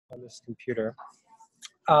on this computer.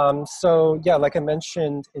 So yeah, like I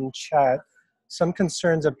mentioned in chat, some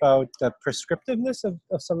concerns about the prescriptiveness of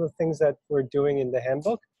some of the things that we're doing in the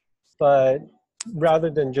handbook. But rather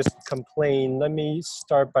than just complain, let me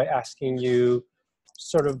start by asking you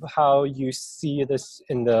sort of how you see this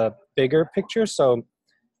in the bigger picture. So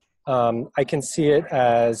I can see it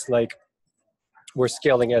as like we're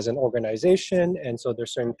scaling as an organization, and so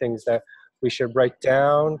there's certain things that we should write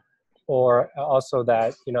down, or also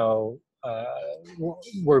that, you know,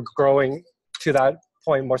 we're growing to that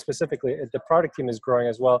point. More specifically, the product team is growing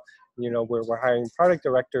as well. You know, we're hiring product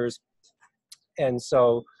directors, and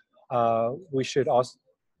so we should also,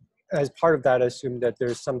 as part of that, assume that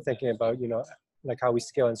there's some thinking about, you know, like how we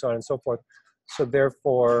scale and so on and so forth. So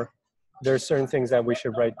therefore, there's certain things that we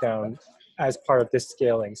should write down as part of this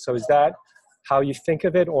scaling. So is that how you think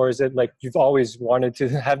of it, or is it like you've always wanted to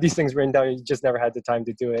have these things written down, you just never had the time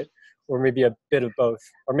to do it? Or maybe a bit of both,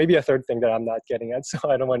 or maybe a third thing that I'm not getting at, so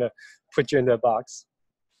I don't want to put you in the box.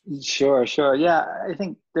 Sure. Yeah, I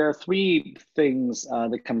think there are three things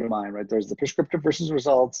that come to mind, right? There's the prescriptive versus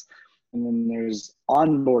results, and then there's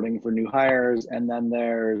onboarding for new hires, and then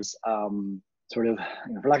there's sort of,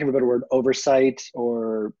 you know, for lack of a better word, oversight,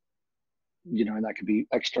 or, you know, and that could be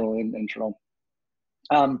external and internal.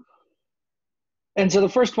 And so the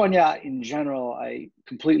first one, yeah, in general, I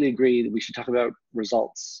completely agree that we should talk about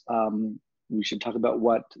results. We should talk about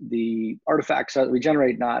what the artifacts are that we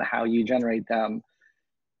generate, not how you generate them.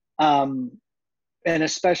 And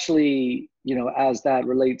especially, you know, as that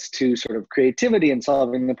relates to sort of creativity and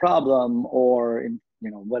solving the problem, or,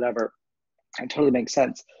 you know, whatever, it totally makes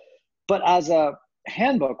sense. But as a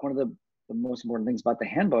handbook, one of the most important things about the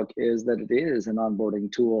handbook is that it is an onboarding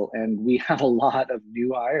tool, and we have a lot of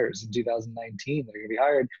new hires in 2019 that are going to be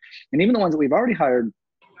hired. And even the ones that we've already hired,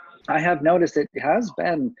 I have noticed it has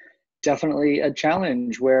been definitely a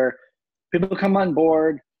challenge where people come on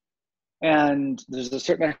board and there's a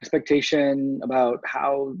certain expectation about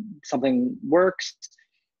how something works.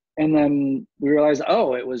 And then we realize,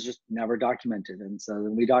 oh, it was just never documented. And so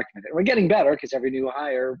then we document it. We're getting better because every new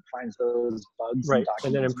hire finds those bugs, right,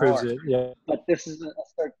 and then improves it. Yeah. But this is a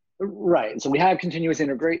start, right? So we have continuous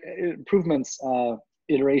improvements,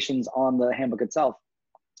 iterations on the handbook itself.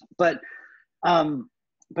 But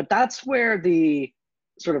that's where the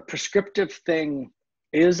sort of prescriptive thing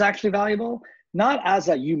is actually valuable. Not as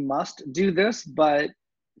a you must do this, but,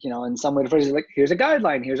 you know, in some way to phrase it, like, here's a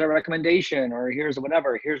guideline, here's a recommendation, or here's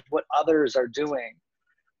whatever, here's what others are doing.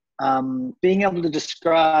 Being able to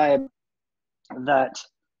describe that,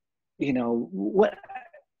 you know, what,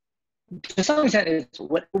 to some extent, is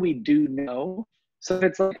what we do know. So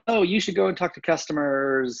it's like, oh, you should go and talk to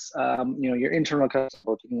customers, you know, your internal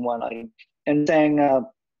customers, and saying,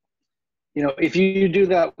 you know, if you do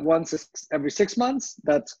that once every 6 months,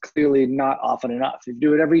 that's clearly not often enough. If you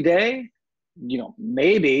do it every day, you know,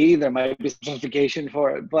 maybe there might be justification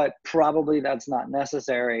for it, but probably that's not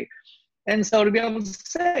necessary. And so to be able to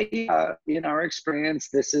say, in our experience,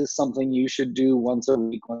 this is something you should do once a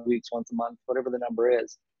week, once a month, whatever the number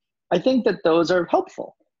is. I think that those are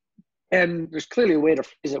helpful. And there's clearly a way to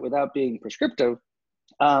phrase it without being prescriptive.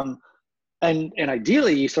 And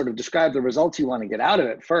ideally, you sort of describe the results you want to get out of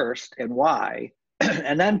it first and why,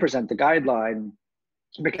 and then present the guideline.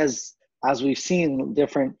 Because as we've seen,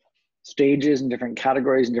 different stages and different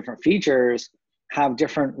categories and different features have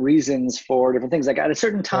different reasons for different things. Like at a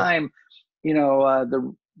certain time, you know,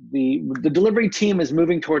 the delivery team is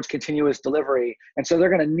moving towards continuous delivery, and so they're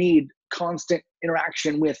going to need constant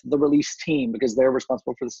interaction with the release team because they're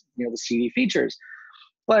responsible for this, you know, the CD features.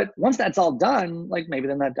 But once that's all done, like maybe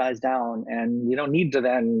then that dies down, and you don't need to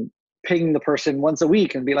then ping the person once a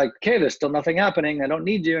week and be like, okay, there's still nothing happening. I don't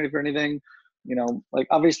need you for anything. You know, like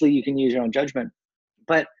obviously you can use your own judgment,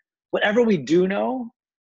 but whatever we do know,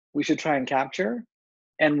 we should try and capture,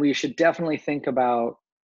 and we should definitely think about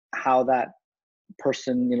how that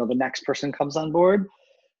person, you know, the next person comes on board.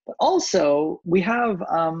 But also we have,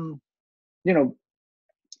 you know,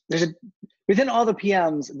 within all the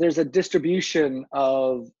PMs, there's a distribution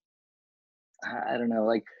of, I don't know,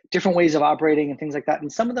 like different ways of operating and things like that.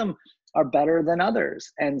 And some of them are better than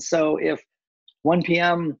others. And so if one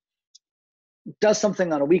PM does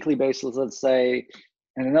something on a weekly basis, let's say,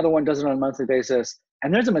 and another one does it on a monthly basis,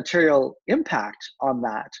 and there's a material impact on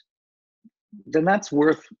that, then that's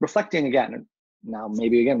worth reflecting again. Now,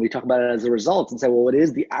 maybe again, we talk about it as a result and say, well, what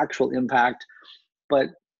is the actual impact? But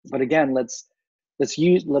again, let's try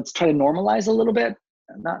to normalize a little bit,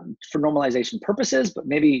 not for normalization purposes, but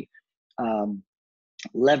maybe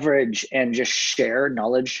leverage and just share.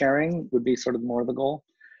 Knowledge sharing would be sort of more of the goal.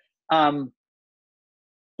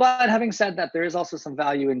 But having said that, there is also some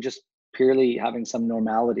value in just purely having some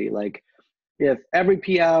normality. Like if every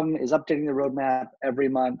PM is updating the roadmap every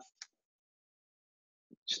month,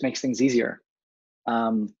 just makes things easier.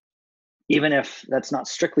 Even if that's not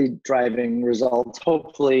strictly driving results,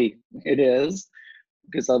 hopefully it is,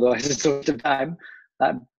 because otherwise it's a waste of time.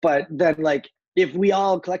 But then, like, if we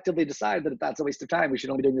all collectively decide that that's a waste of time, we should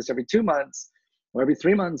only be doing this every 2 months or every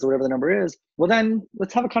 3 months or whatever the number is, well, then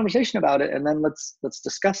let's have a conversation about it, and then let's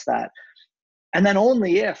discuss that. And then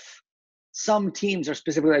only if some teams are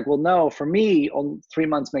specifically like, well, no, for me, 3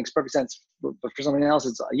 months makes perfect sense, but for somebody else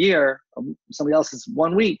it's a year, somebody else it's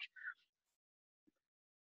 1 week.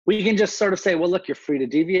 We can just sort of say, well, look, you're free to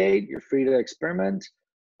deviate, you're free to experiment,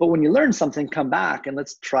 but when you learn something, come back and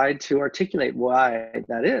let's try to articulate why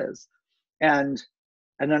that is, and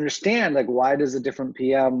understand, like, why does a different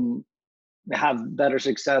PM have better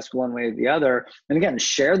success one way or the other? And again,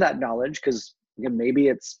 share that knowledge, because maybe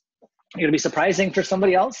it's going to be surprising for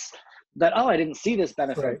somebody else that, oh, I didn't see this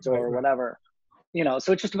benefit or whatever,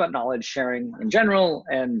 so it's just about knowledge sharing in general.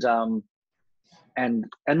 And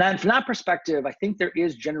then from that perspective, I think there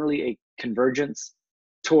is generally a convergence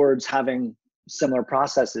towards having similar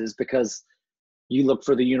processes, because you look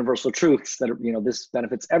for the universal truths that are, this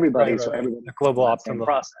benefits everybody. So everybody, the global optimal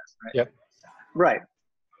process, right? Yep. Right.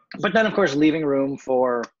 But then of course, leaving room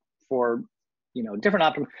for different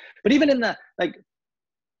optimal. But even in the, like,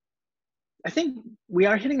 I think we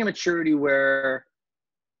are hitting a maturity where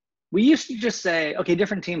we used to just say, okay,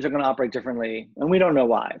 different teams are going to operate differently, and we don't know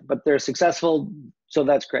why, but they're successful, so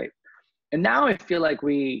that's great. And now I feel like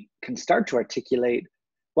we can start to articulate,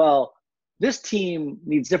 well, this team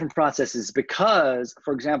needs different processes because,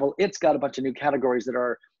 for example, it's got a bunch of new categories that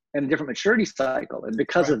are in a different maturity cycle. And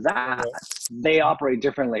because of that, they operate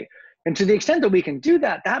differently. And to the extent that we can do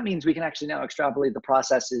that, that means we can actually now extrapolate the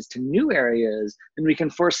processes to new areas, and we can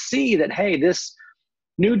foresee that, hey, this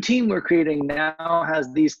new team we're creating now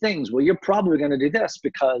has these things. Well, you're probably going to do this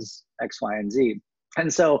because X, Y, and Z.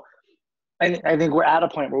 And so I think we're at a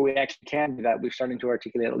point where we actually can do that. We're starting to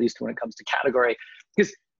articulate, at least when it comes to category.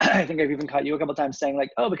 Because I think I've even caught you a couple of times saying, like,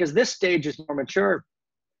 oh, because this stage is more mature.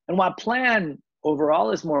 And while plan overall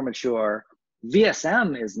is more mature,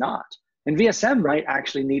 VSM is not. And VSM might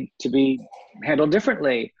actually need to be handled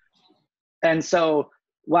differently. And so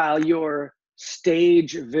while your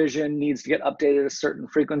stage vision needs to get updated at a certain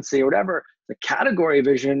frequency or whatever, the category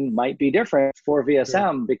vision might be different for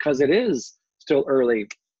VSM because it is still early.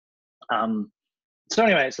 So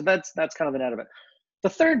anyway, so that's kind of the net of it. The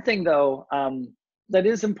third thing, though, that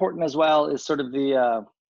is important as well is sort of the,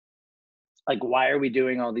 like, why are we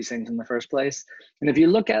doing all these things in the first place? And if you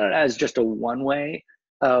look at it as just a one way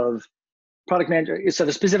of product manager, so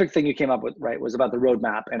the specific thing you came up with, right, was about the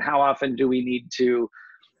roadmap and how often do we need to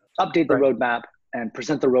update the roadmap and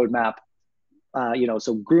present the roadmap,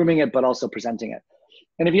 so grooming it, but also presenting it.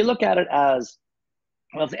 And if you look at it as,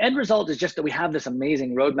 well, if the end result is just that we have this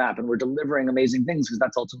amazing roadmap and we're delivering amazing things, because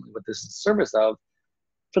that's ultimately what this is the service of,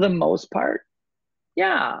 for the most part,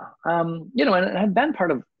 yeah. And I've been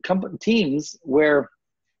part of teams where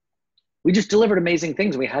we just delivered amazing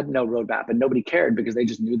things. We had no roadmap and nobody cared because they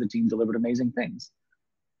just knew the team delivered amazing things.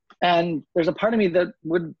 And there's a part of me that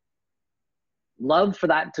would love for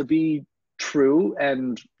that to be true,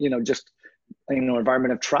 and, just,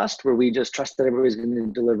 environment of trust where we just trust that everybody's going to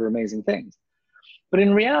deliver amazing things. But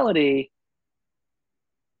in reality,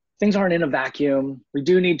 things aren't in a vacuum. We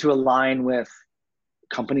do need to align with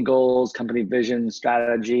company goals, company vision,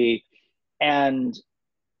 strategy, and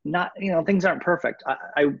not, things aren't perfect.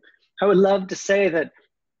 I would love to say that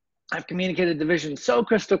I've communicated the vision so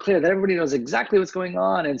crystal clear that everybody knows exactly what's going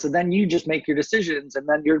on. And so then you just make your decisions, and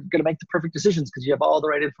then you're going to make the perfect decisions because you have all the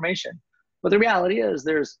right information. But the reality is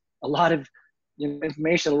there's a lot of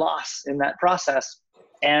information loss in that process.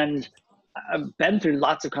 And I've been through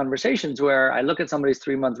lots of conversations where I look at somebody's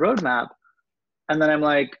 3-month roadmap and then I'm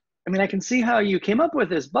like, I can see how you came up with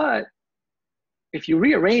this, but if you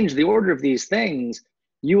rearrange the order of these things,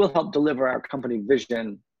 you will help deliver our company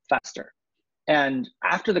vision faster. And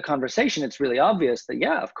after the conversation, it's really obvious that,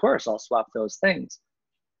 yeah, of course, I'll swap those things.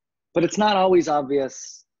 But it's not always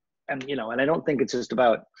obvious. And, and I don't think it's just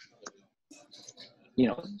about,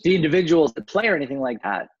 the individuals that play or anything like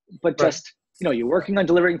that, but just, you're working on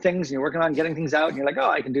delivering things and you're working on getting things out and you're like, oh,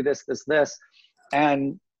 I can do this, this, this.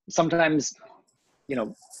 And sometimes,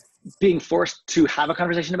 being forced to have a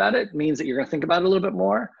conversation about it means that you're going to think about it a little bit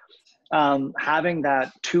more. Having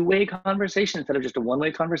that two-way conversation instead of just a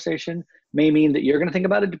one-way conversation may mean that you're going to think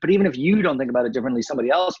about it. But even if you don't think about it differently,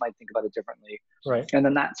 somebody else might think about it differently. Right. And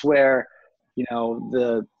then that's where,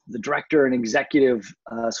 the the director and executive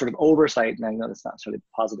sort of oversight, and I know that's not sort of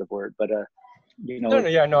a positive word, but value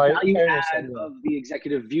I add understand. of the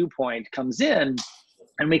executive viewpoint comes in,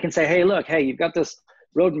 and we can say, hey, look, hey, you've got this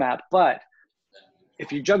roadmap, but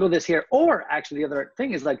if you juggle this here, or actually the other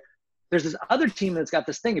thing is like, there's this other team that's got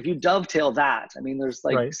this thing. If you dovetail that, I mean, there's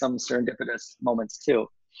like some serendipitous moments too.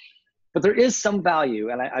 But there is some value,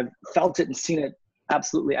 and I've felt it and seen it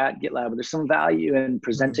absolutely at GitLab. But there's some value in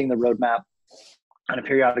presenting the roadmap on a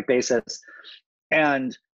periodic basis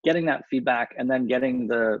and getting that feedback, and then getting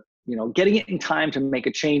it in time to make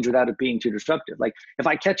a change without it being too disruptive. Like if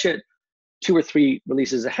I catch it 2 or 3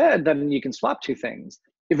 releases ahead, then you can swap 2 things.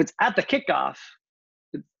 If it's at the kickoff,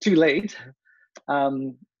 it's too late.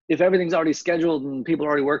 If everything's already scheduled and people are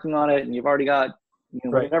already working on it and you've already got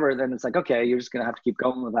whatever, then it's like, okay, you're just going to have to keep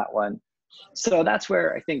going with that one. So that's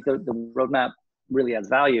where I think the roadmap really adds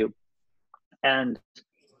value. And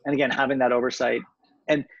again, having that oversight.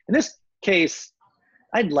 And in this case,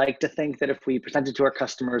 I'd like to think that if we presented to our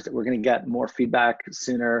customers that we're going to get more feedback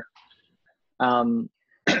sooner.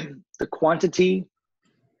 The quantity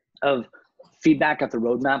of feedback at the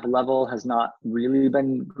roadmap level has not really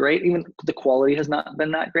been great. Even the quality has not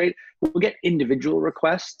been that great. We'll get individual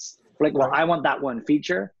requests. Like, well, I want that one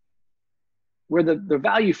feature. Where the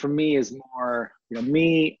value for me is more,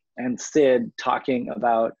 me and Sid talking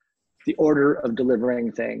about the order of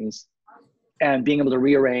delivering things and being able to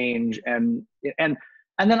rearrange and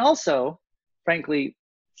then also, frankly,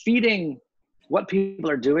 feeding what people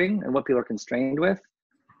are doing and what people are constrained with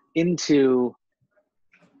into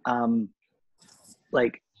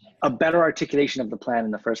like a better articulation of the plan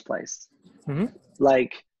in the first place. Mm-hmm.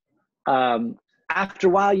 Like after a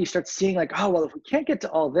while you start seeing like, oh, well, if we can't get to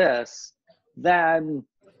all this, then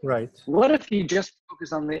what if you just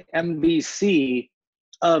focus on the MVC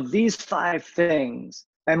of these 5 things,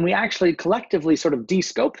 and we actually collectively sort of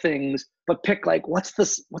de-scope things, but pick like, what's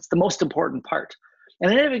the most important part?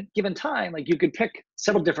 And at any given time, like you could pick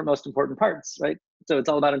several different most important parts, right? So it's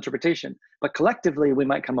all about interpretation, but collectively we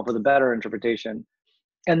might come up with a better interpretation,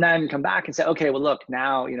 and then come back and say, okay, well, look,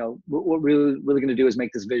 now, what we're really going to do is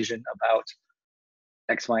make this vision about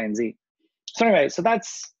X, Y, and Z. So anyway, so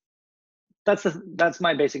that's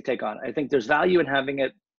my basic take on it. I think there's value in having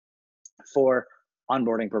it for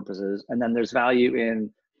onboarding purposes, and then there's value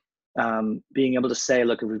in being able to say,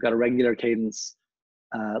 look, if we've got a regular cadence,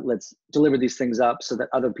 let's deliver these things up so that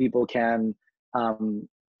other people can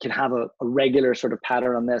have a regular sort of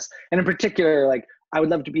pattern on this. And in particular, like I would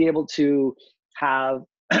love to be able to have,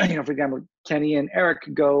 for example, Kenny and Eric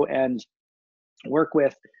go and work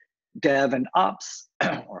with dev and ops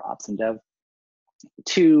or ops and dev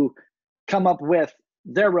to come up with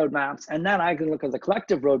their roadmaps. And then I can look at the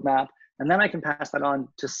collective roadmap, and then I can pass that on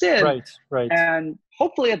to Sid. Right. And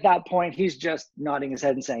hopefully at that point, he's just nodding his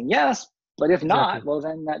head and saying yes. But if not, well,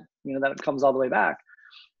 then that, that comes all the way back.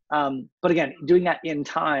 But again, doing that in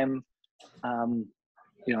time,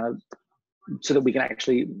 so that we can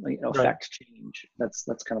actually, affect change. That's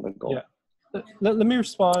kind of a goal. Yeah. Let me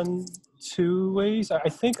respond 2 ways. I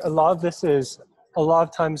think a lot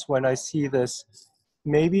of times when I see this,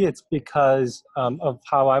 maybe it's because of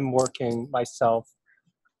how I'm working myself.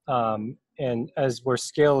 And as we're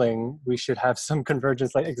scaling, we should have some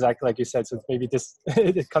convergence, like exactly like you said. So maybe this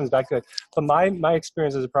it comes back to it. But my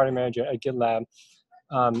experience as a product manager at GitLab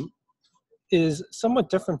is somewhat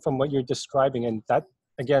different from what you're describing, and that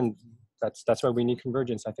again, that's why we need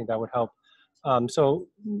convergence. I think that would help. So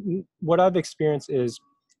what I've experienced is,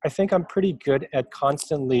 I think I'm pretty good at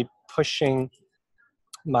constantly pushing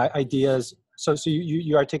my ideas. So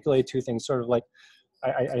you articulate 2 things, sort of like,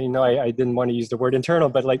 I know I didn't want to use the word internal,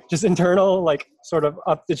 but like just internal, like sort of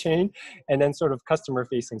up the chain, and then sort of customer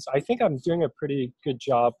facing. So I think I'm doing a pretty good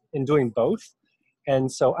job in doing both.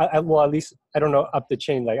 And so well, at least I don't know up the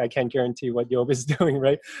chain, like I can't guarantee what Yob is doing,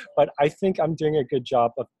 right? But I think I'm doing a good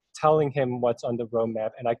job of telling him what's on the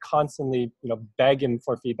roadmap, and I constantly, beg him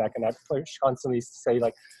for feedback, and I constantly say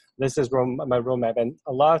like, this is my roadmap. And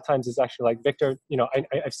a lot of times it's actually like, Victor,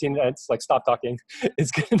 I've seen it, it's like, stop talking,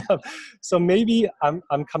 it's good enough. So maybe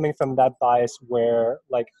I'm coming from that bias where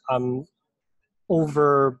like I'm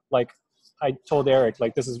over, like I told Eric,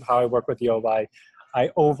 like this is how I work with Yob. I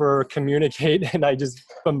over communicate and I just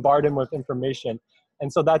bombard him with information.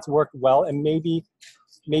 And so that's worked well. And maybe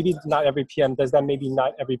not every PM does that. Maybe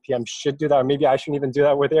not every PM should do that. Or maybe I shouldn't even do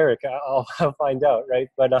that with Eric. I'll find out, right?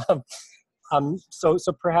 But so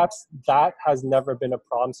perhaps that has never been a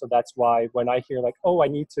problem. So that's why when I hear like, oh, I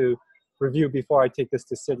need to review before I take this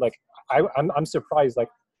to Sid, like I'm surprised. Like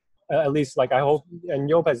at least like I hope, and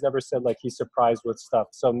Yob has never said like he's surprised with stuff.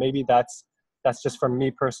 So maybe that's That's just from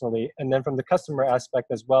me personally. And then from the customer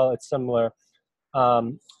aspect as well, it's similar.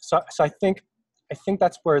 So I think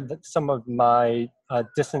that's where some of my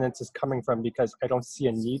dissonance is coming from, because I don't see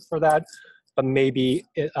a need for that. But maybe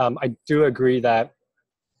I do agree that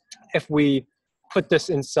if we put this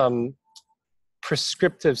in some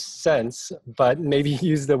prescriptive sense, but maybe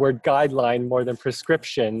use the word guideline more than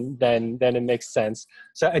prescription, then it makes sense.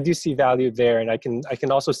 So I do see value there, and I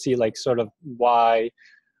can also see like sort of why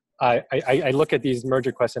I look at these merge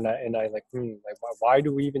requests and I like, like why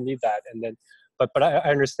do we even need that? And then, but I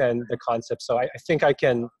understand the concept, so I think I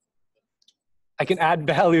can add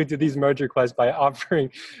value to these merge requests by offering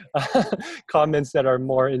comments that are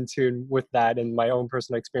more in tune with that and my own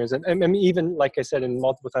personal experience. And even, like I said, in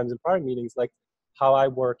multiple times in prior meetings, like how I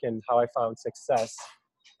work and how I found success.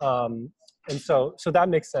 And so that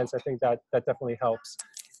makes sense. I think that definitely helps.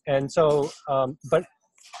 And so,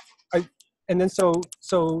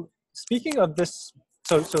 so speaking of this,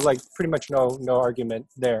 so like pretty much no argument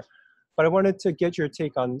there. But I wanted to get your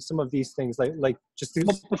take on some of these things, like just to,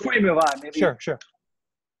 before you move on, maybe. Sure.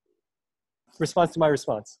 Response to my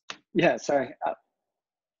response. Yeah, sorry.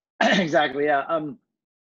 Exactly. Yeah.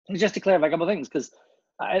 Just to clarify a couple of things, because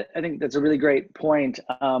I think that's a really great point.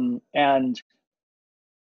 And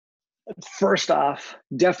first off,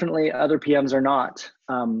 definitely other PMs are not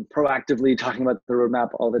proactively talking about the roadmap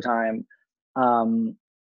all the time.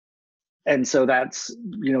 And so that's,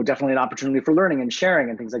 definitely an opportunity for learning and sharing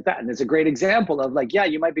and things like that. And it's a great example of like, yeah,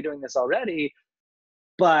 you might be doing this already,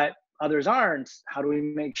 but others aren't. How do we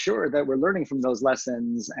make sure that we're learning from those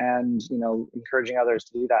lessons and, encouraging others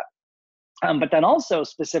to do that? But then also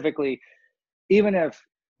specifically, even if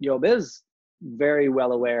Yob is very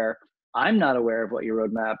well aware, I'm not aware of what your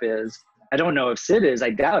roadmap is. I don't know if Sid is.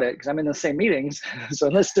 I doubt it, because I'm in the same meetings. So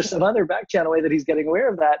unless there's some other back channel way that he's getting aware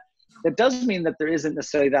of that, that does mean that there isn't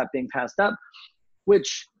necessarily that being passed up,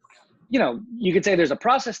 which, you could say there's a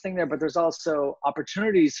process thing there, but there's also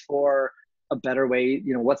opportunities for a better way,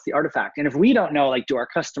 what's the artifact? And if we don't know, like, do our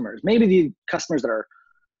customers, maybe the customers that are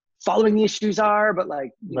following the issues are, but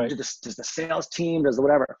like, right. does the sales team, does the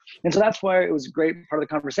whatever. And so that's why it was a great part of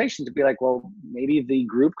the conversation to be like, well, maybe the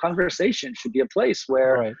group conversation should be a place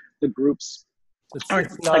where right. the groups aren't,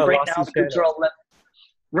 it's like right now, the groups are all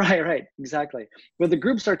right, exactly. But the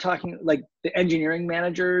groups are talking, like the engineering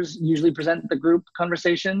managers usually present the group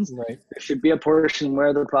conversations. Right. There should be a portion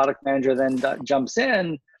where the product manager then jumps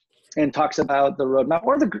in and talks about the roadmap,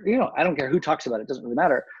 or I don't care who talks about it, doesn't really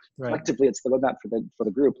matter. Right. Collectively, it's the roadmap for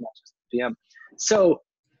the group, not just the PM. So,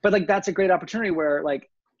 but like that's a great opportunity where, like,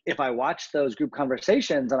 if I watched those group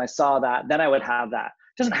conversations and I saw that, then I would have that.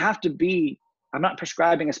 It doesn't have to be. I'm not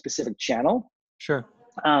prescribing a specific channel. Sure.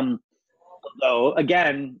 Though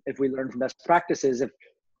again, if we learn from best practices, if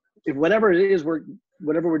whatever it is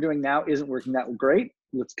whatever we're doing now isn't working that great,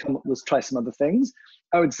 let's try some other things.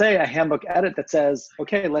 I would say a handbook edit that says,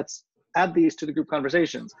 okay, let's add these to the group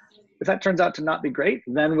conversations. If that turns out to not be great,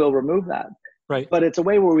 then we'll remove that. Right. But it's a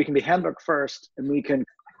way where we can be handbook first and we can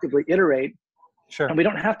actively iterate. Sure. And we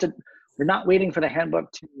don't have to, we're not waiting for the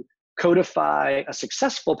handbook to codify a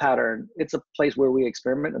successful pattern. It's a place where we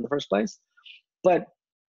experiment in the first place. But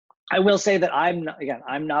I will say that I'm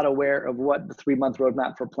not aware of what the 3-month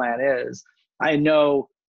roadmap for plan is. I know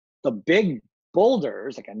the big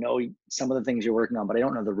boulders, like I know some of the things you're working on, but I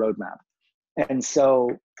don't know the roadmap. And so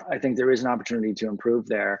I think there is an opportunity to improve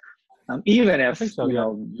there, even if you're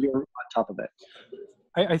on top of it.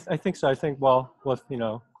 I think so. I think, well, with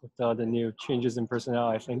the new changes in personnel,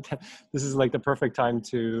 I think this is like the perfect time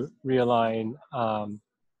to realign.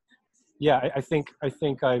 I think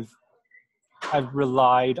I've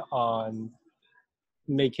relied on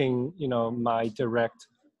making, my direct,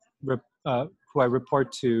 who I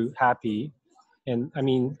report to, happy. And I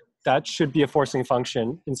mean, that should be a forcing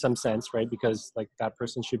function in some sense, right? Because like that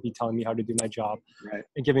person should be telling me how to do my job, right,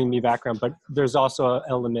 and giving me background. But there's also an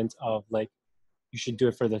element of like, you should do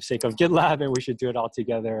it for the sake of GitLab, and we should do it all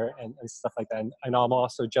together and stuff like that. And I'm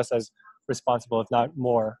also just as responsible, if not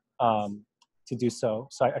more, to do so.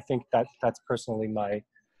 So I think that's personally my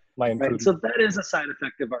improvement. Right. So that is a side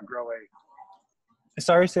effect of our growing.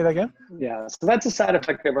 Sorry, say that again? Yeah, so that's a side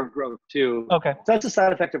effect of our growth too. Okay. So that's a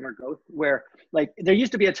side effect of our growth where, like, there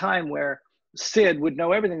used to be a time where Sid would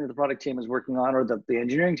know everything that the product team is working on or the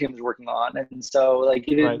engineering team is working on. And so like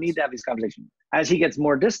he didn't need to have these conversations. As he gets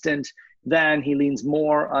more distant, then he leans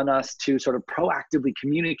more on us to sort of proactively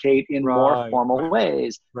communicate in more formal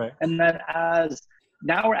ways. Right. And then as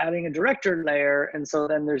now we're adding a director layer, and so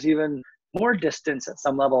then there's even more distance at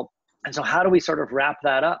some level. And so how do we sort of wrap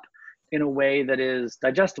that up in a way that is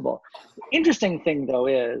digestible? The interesting thing though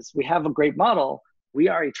is we have a great model, we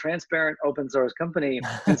are a transparent open source company.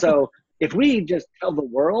 And so if we just tell the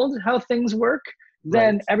world how things work,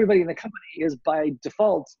 then Right. everybody in the company is by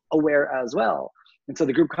default aware as well. And so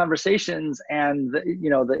the group conversations and the,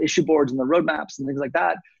 the issue boards and the roadmaps and things like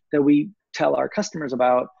that that we tell our customers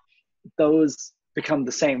about, those become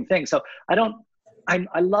the same thing. So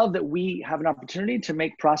I love that we have an opportunity to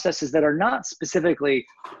make processes that are not specifically,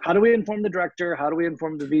 how do we inform the director? How do we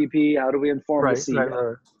inform the VP? How do we inform the CEO?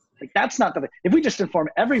 Right. Like, that's not if we just inform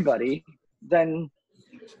everybody, then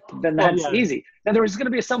Well, that's yeah. easy. Now there's going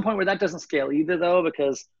to be some point where that doesn't scale either, though,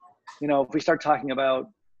 because, if we start talking about,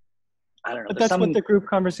 I don't know. But that's what the group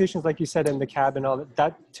conversations, like you said, in the cab and all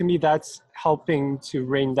that, to me, that's helping to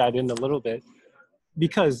rein that in a little bit,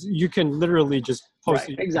 because you can literally just post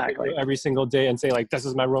Right, a exactly. video every single day and say, like, this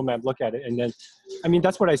is my roadmap, look at it. And then, I mean,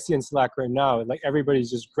 that's what I see in Slack right now. Like,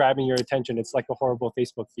 everybody's just grabbing your attention. It's like a horrible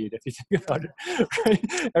Facebook feed, if you think about it.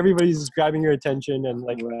 Right? Everybody's just grabbing your attention, and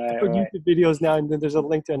like, I put YouTube videos now, and then there's a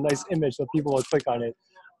link to a nice image, so people will click on it.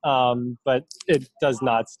 But it does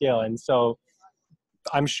not scale. And so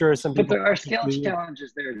I'm sure some people. But there are scale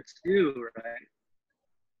challenges there too,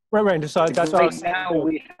 right? Right. So that's what I was saying. Now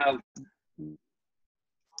we have.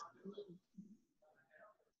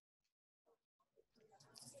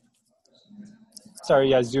 Sorry,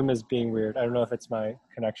 yeah, Zoom is being weird. I don't know if it's my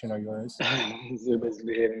connection or yours. Zoom is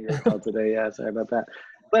behaving really well today. Yeah, sorry about that.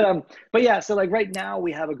 But yeah, so like right now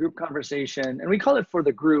we have a group conversation, and we call it for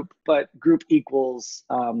the group, but group equals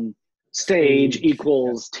stage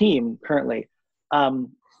equals team currently, and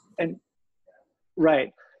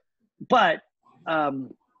right. But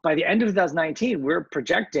by the end of 2019, we're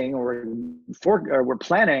projecting, or we're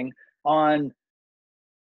planning on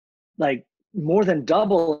like more than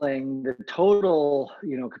doubling the total,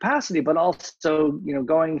 capacity, but also,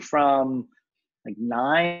 going from like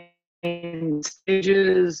 9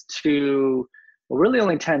 stages to, well, really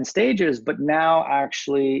only 10 stages, but now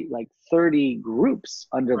actually like 30 groups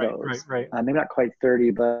under those. Right. Maybe not quite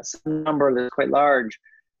 30, but some number that's quite large.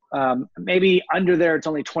 Maybe under there, it's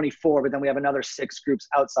only 24, but then we have another 6 groups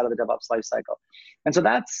outside of the DevOps lifecycle. And so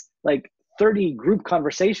that's like 30 group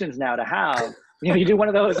conversations now to have. You do one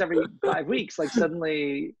of those every 5 weeks, like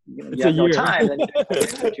suddenly you have no time, then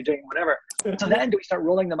you're doing whatever. So then do we start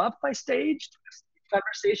rolling them up by stage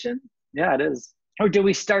conversation? Yeah, it is. Or do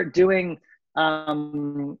we start doing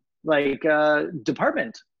department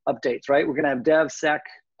updates, right? We're going to have dev, sec,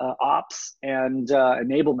 ops, and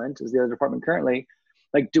enablement is the other department currently.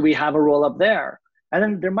 Like, do we have a roll up there? And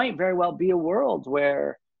then there might very well be a world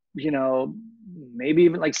where, maybe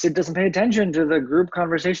even like Sid doesn't pay attention to the group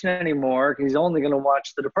conversation anymore because he's only going to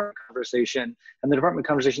watch the department conversation, and the department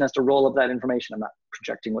conversation has to roll up that information. I'm not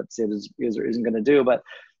projecting what Sid is or isn't going to do, but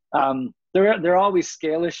there are always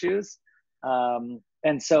scale issues. And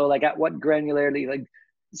so like at what granularity, like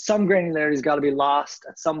some granularity has got to be lost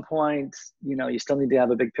at some point. You still need to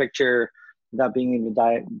have a big picture without being able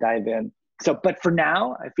to dive in. So, but for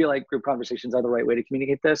now, I feel like group conversations are the right way to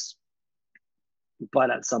communicate this.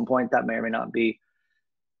 But at some point, that may or may not be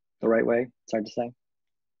the right way. It's hard to say.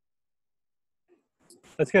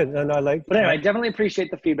 That's good. And I like. But anyway, I definitely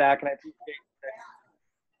appreciate the feedback, and I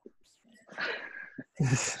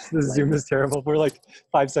appreciate. The Zoom is terrible. We're like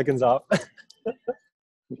 5 seconds off.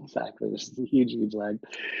 Exactly. There's a huge lag.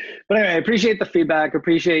 But anyway, I appreciate the feedback.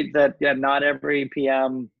 Appreciate that. Yeah, not every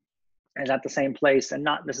PM is at the same place, and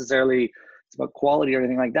not necessarily it's about quality or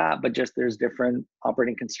anything like that, but just there's different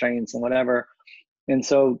operating constraints and whatever. And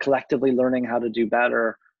so collectively learning how to do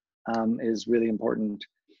better is really important.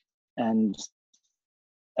 And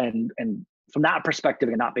from that perspective,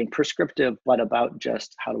 and not being prescriptive, but about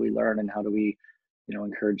just how do we learn and how do we,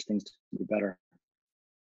 encourage things to be better.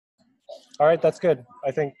 All right, that's good.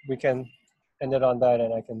 I think we can end it on that,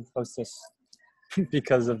 and I can post this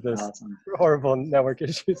because of this horrible network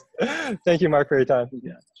issues. Thank you, Mark, for your time.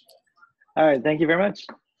 Yeah. All right, thank you very much.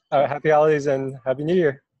 Happy holidays and Happy New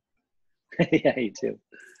Year. Yeah, you too.